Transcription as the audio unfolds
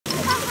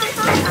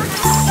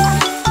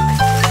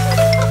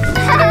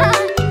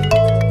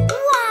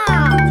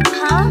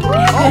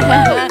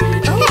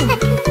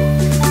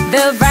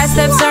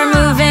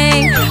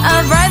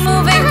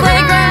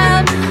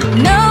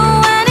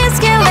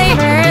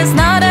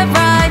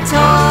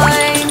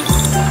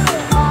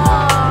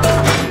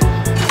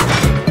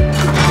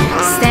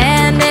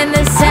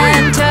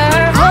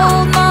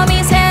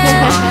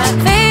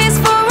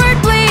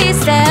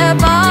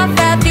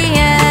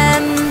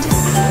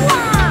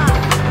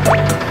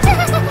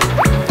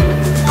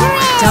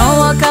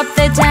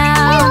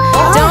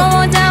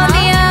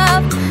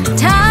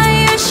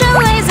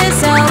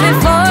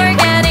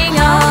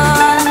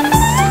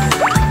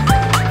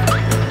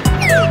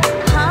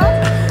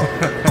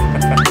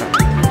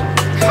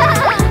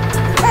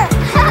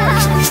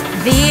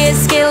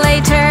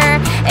escalator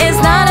is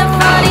not a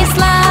funny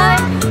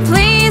slide.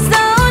 Please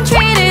don't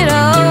treat it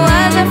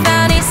as a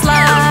funny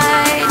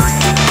slide.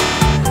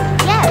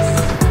 Yes.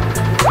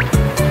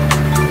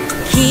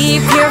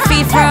 Keep your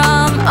feet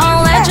from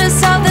all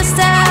edges of the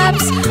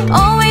steps.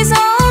 Always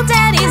hold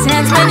Daddy's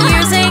hands when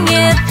using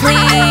it,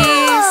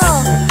 please.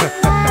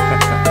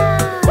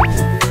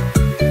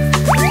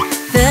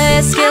 The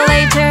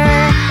escalator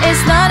is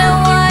not a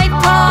white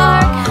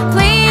park.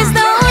 Please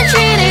don't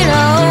treat it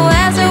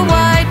as a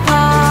white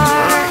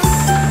park.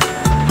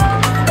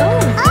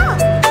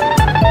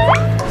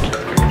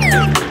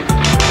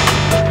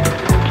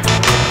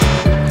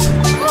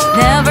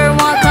 Never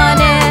walk on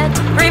it.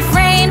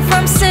 Refrain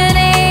from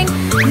sitting.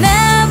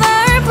 Never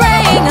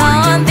playing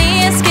on the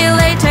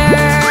escalator.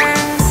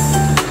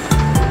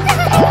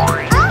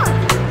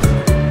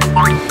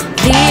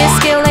 The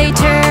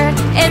escalator,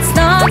 it's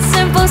not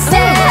simple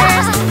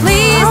stairs.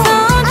 Please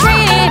don't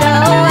treat it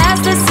as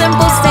the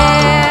simple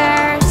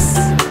stairs.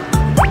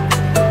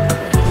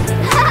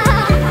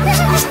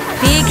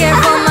 Be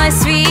careful, my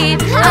sweet,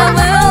 I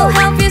will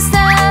help you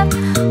step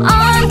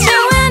onto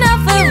and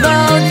off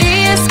about the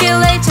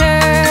escalator.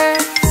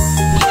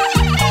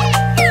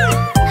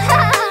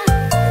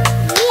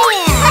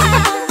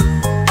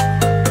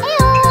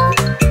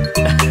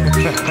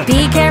 Be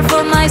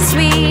careful, my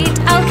sweet,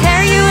 I'll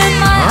carry you in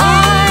my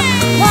arm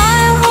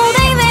while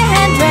holding the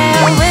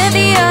handrail with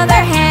the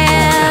other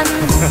hand.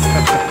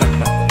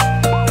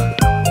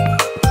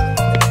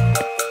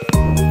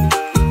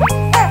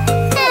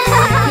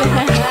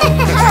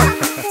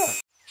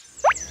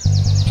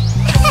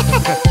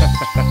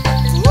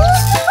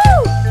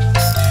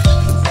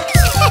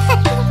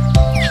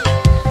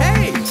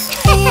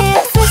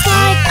 It feels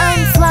like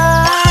I'm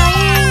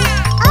flying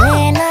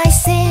when I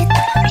sit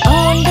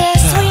on the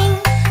swing.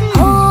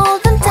 Hold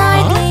them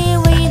tightly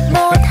with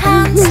both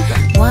hands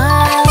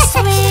while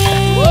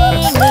swinging.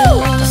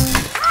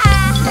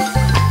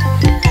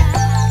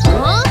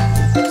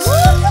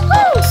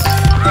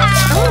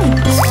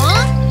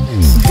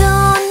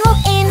 Don't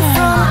walk in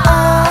front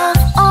of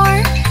or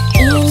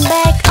in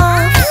back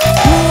of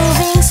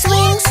moving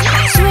swings.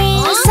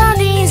 Swings are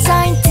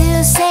designed to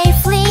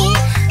safely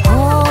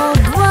hold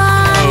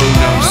one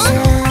person.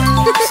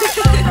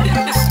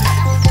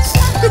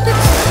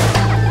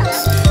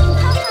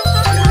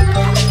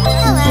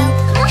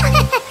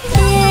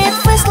 It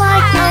feels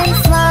like I'm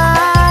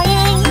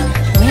flying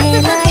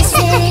when I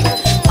sit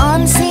on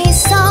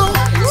seesaw.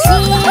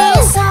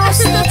 Seesaw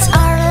seats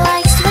are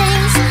like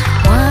swings,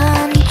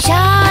 one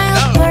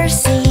child per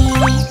seat.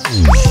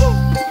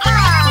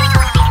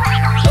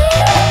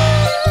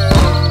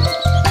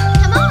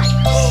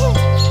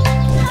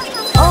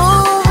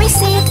 Always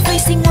sit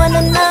facing one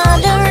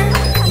another.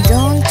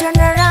 Don't turn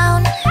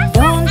around,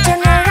 don't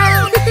turn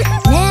around.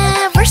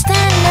 Never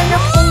stand and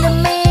rock in the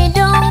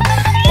middle.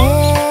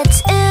 It's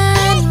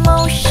in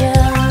motion.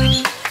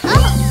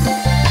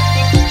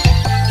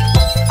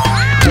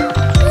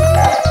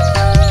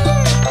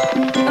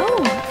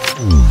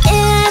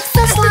 It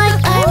feels like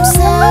I'm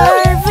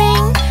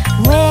serving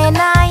when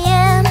I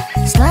am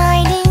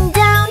sliding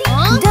down.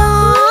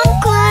 Don't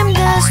climb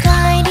the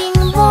sliding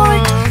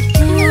board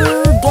to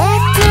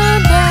get to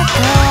the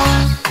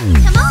top.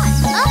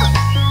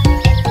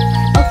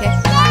 Okay.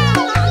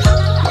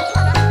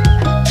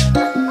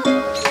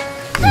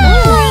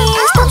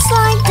 Please don't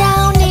slide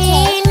down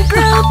in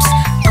groups,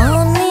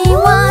 only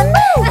one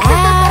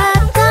at a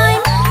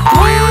time.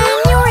 When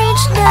you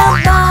reach the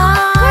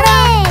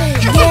bottom,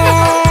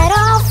 get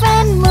off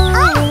and move.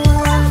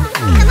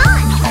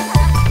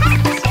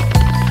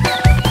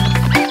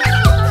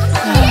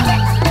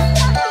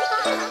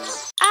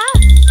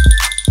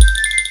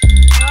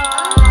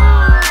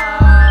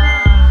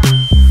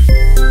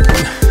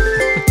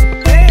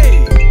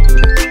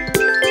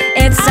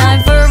 It's time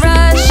for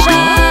a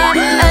shot,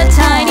 a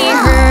tiny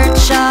hurt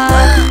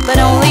shot, but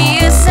only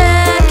a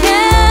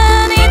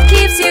second. It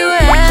keeps you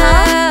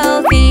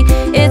healthy.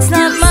 It's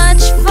not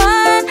much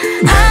fun,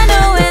 I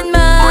know it,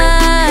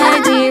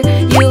 my dear.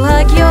 You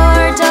hug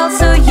your doll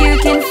so you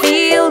can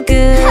feel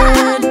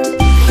good.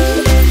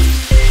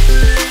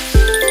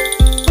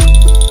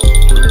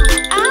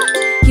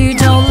 You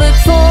don't look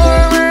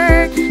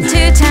forward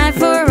to time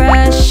for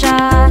a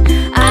shot.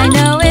 I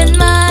know it,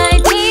 my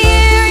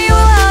dear. You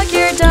will hug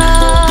your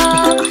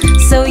doll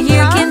so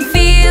you can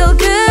feel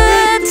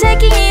good.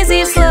 Taking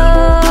easy,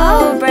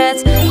 slow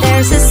breaths.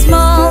 There's a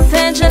small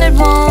pinch and it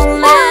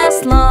won't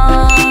last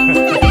long.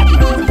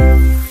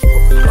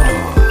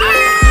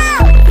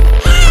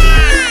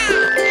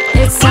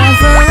 It's time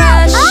for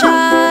a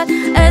shot,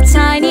 a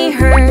tiny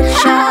hurt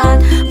shot,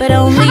 but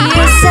only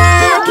a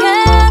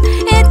second.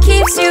 It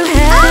keeps you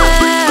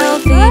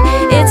healthy.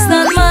 It's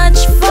not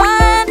much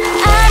fun,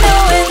 I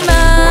know it,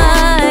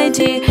 my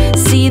dear.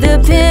 See the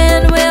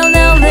pinwheel,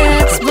 now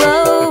let's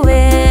blow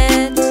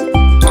it.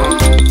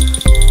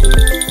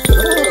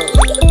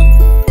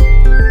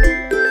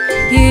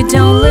 You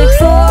don't look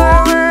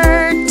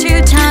forward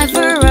to time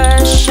for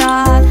a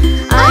shot.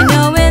 I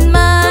know it,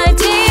 my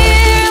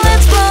dear.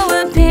 Let's blow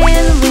a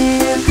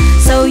pinwheel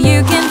so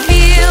you can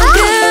feel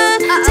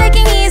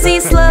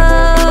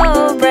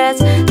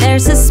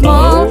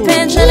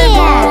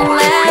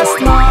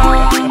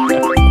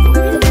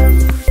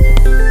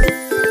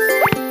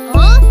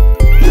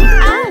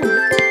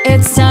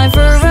time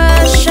for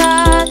a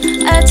shot,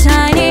 a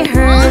tiny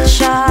hurt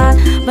shot,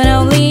 but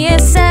only a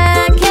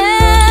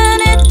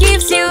second. It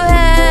keeps you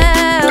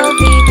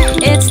healthy.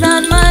 It's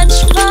not much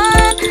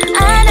fun,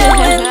 I know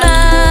it,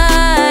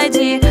 my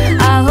dear.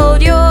 I'll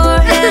hold your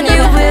hand,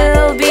 you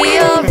will be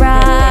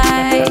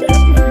alright.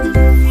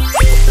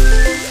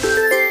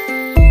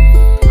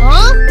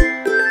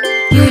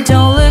 You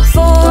don't look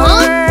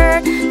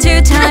forward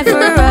to time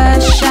for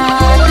a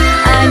shot.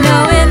 I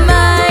know it,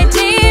 my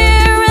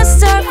dear, a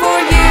start for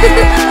you.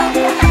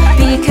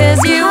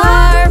 Because you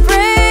are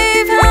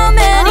brave, how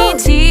many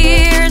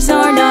tears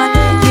or not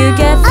you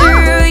get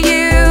through,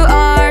 you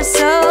are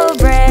so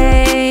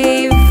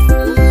brave.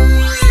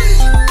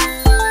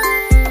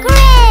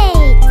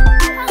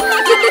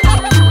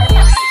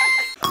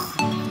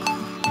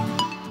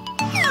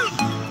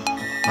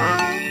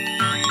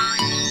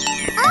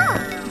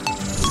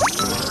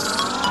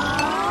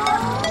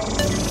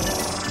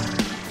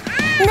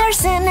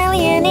 There's an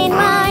alien in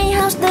my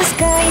house. The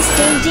sky is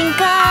changing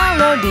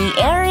color. The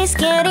air is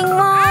getting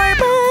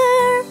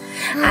warmer.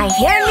 I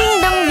hear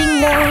ding dong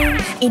ding dong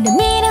in the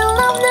middle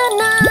of the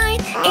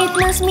night. It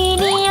must be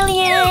the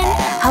alien.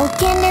 How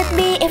can that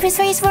be if his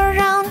face were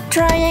round?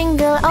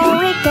 Triangle or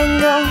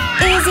rectangle?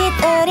 Is it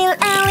a real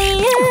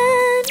alien?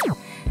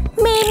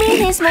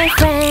 Maybe he's my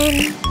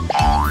friend.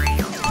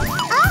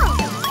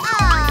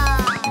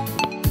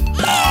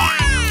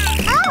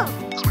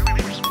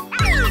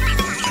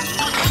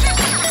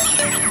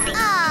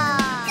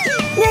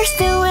 There's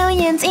two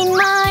aliens in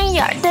my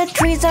yard. The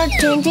trees are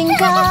changing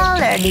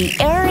color. The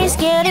air is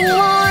getting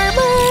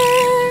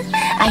warmer.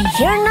 I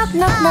hear knock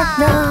knock knock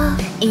knock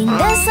in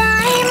the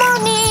sunny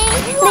morning.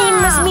 They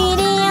must be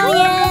the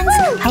aliens.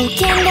 How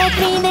can that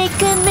be? They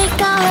could be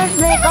colored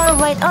black or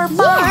white or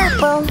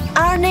purple.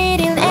 Are they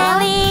real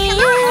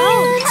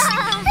aliens?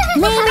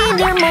 Maybe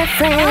they're my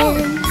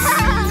friends.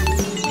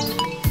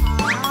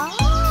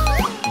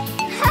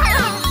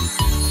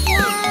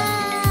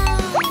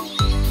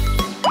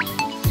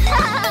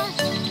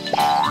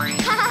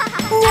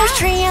 There's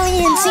three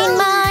aliens in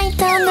my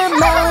town. The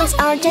balloons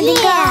are changing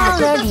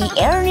color. The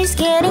air is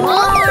getting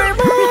warmer.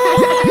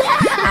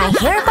 I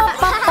hear pop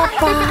pop pop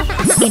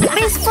pop in a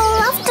peaceful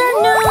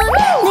afternoon.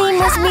 They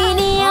must be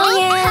the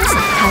aliens.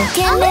 How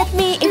can that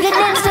be? If they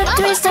dance the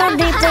twist or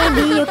they play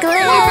the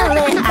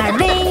ukulele, are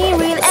they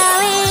real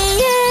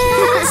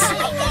aliens?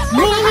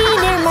 Maybe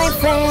they're my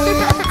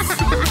friends.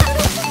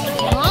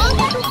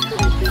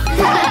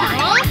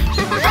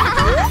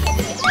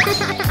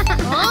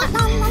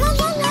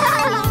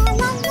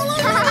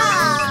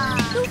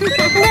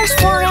 There's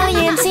four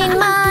aliens in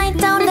my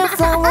town. The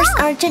flowers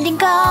are changing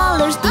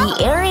colors. The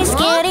air is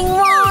getting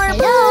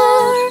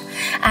warmer.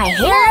 I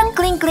hear them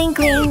cling, cling,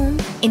 cling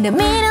in the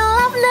middle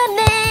of the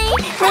day.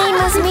 They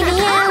must be the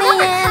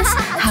aliens.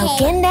 How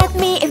can that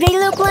be if they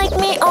look like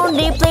me or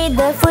they play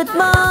the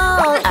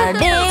football? Are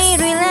they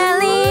real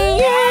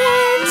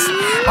aliens?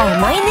 Oh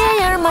my,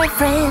 they are my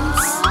friends.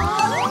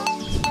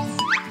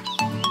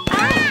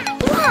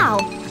 Wow!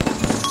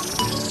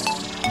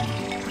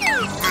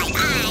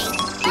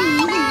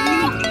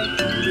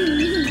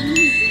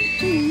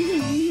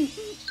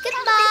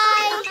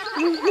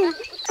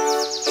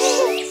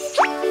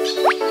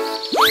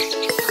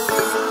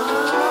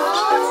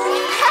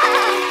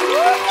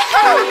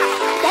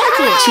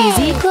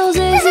 Cheesy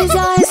closes his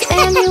eyes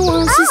and he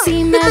wants to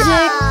see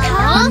magic.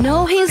 Oh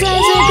no, his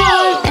eyes are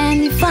gone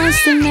and he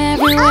finds them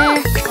everywhere.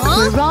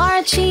 Where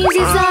are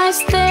Cheesy's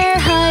eyes? They're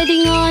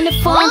hiding on the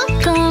phone.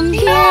 Come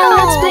here,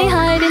 let's play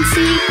hide and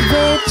seek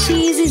with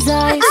Cheesy's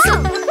eyes.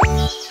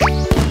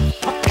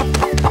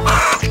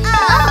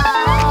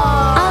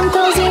 I'm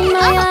closing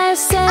my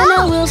eyes and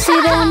I will see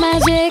the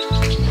magic.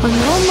 Oh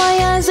no, my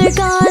eyes are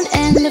gone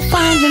and I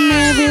find them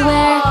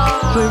everywhere.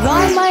 Where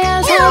are my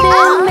eyes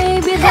hiding?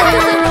 Maybe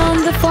they're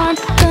on the farm.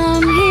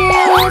 Come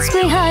here, let's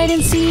play hide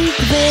and seek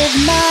with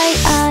my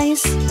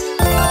eyes.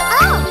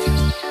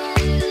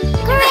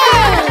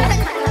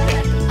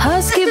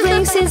 Husky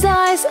blinks his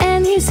eyes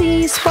and he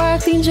sees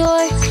sparkling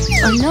joy.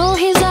 Oh no,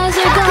 his eyes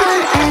are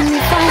gone and he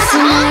finds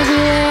them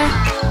everywhere.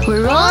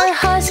 Where are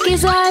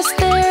Husky's eyes?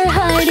 They're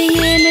hiding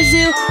in the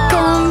zoo.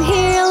 Come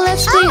here,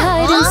 let's play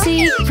hide and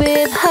seek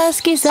with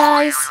Husky's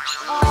eyes.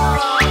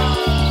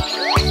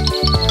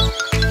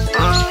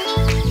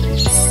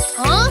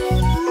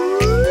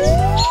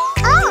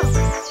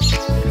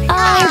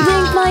 I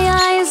blink my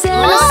eyes and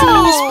I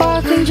see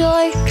sparkling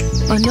joy.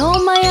 Oh no,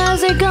 my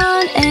eyes are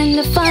gone and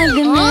I find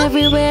them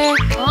everywhere.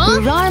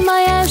 Where are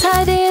my eyes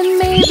hiding?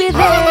 Maybe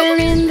they're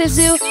in the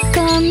zoo.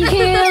 Come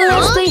here,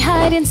 let's play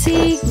hide and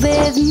seek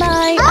with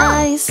my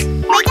eyes.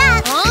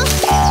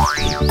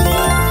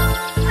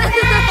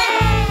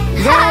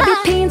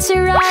 Rabbit paints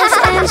her eyes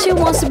and she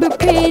wants to be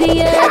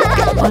prettier.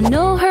 Oh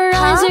no, her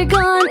eyes are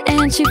gone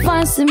and she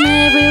finds them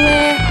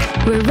everywhere.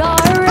 Where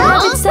are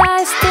rabbit's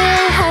eyes?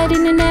 They're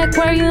hiding in an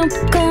aquarium.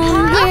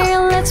 Come here,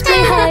 let's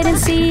play hide and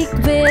seek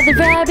with the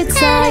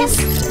rabbit's eyes.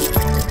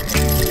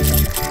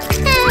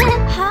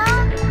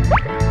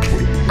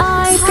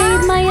 I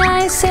paint my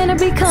eyes eyes and I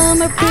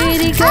become a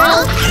pretty girl.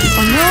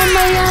 Oh no,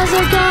 my eyes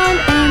are gone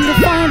and I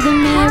find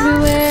them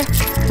everywhere.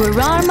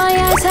 Where are my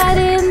eyes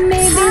hiding?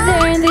 Maybe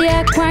they're in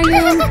the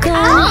aquarium.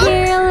 Come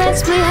here,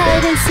 let's play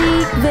hide and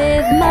seek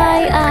with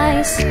my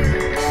eyes.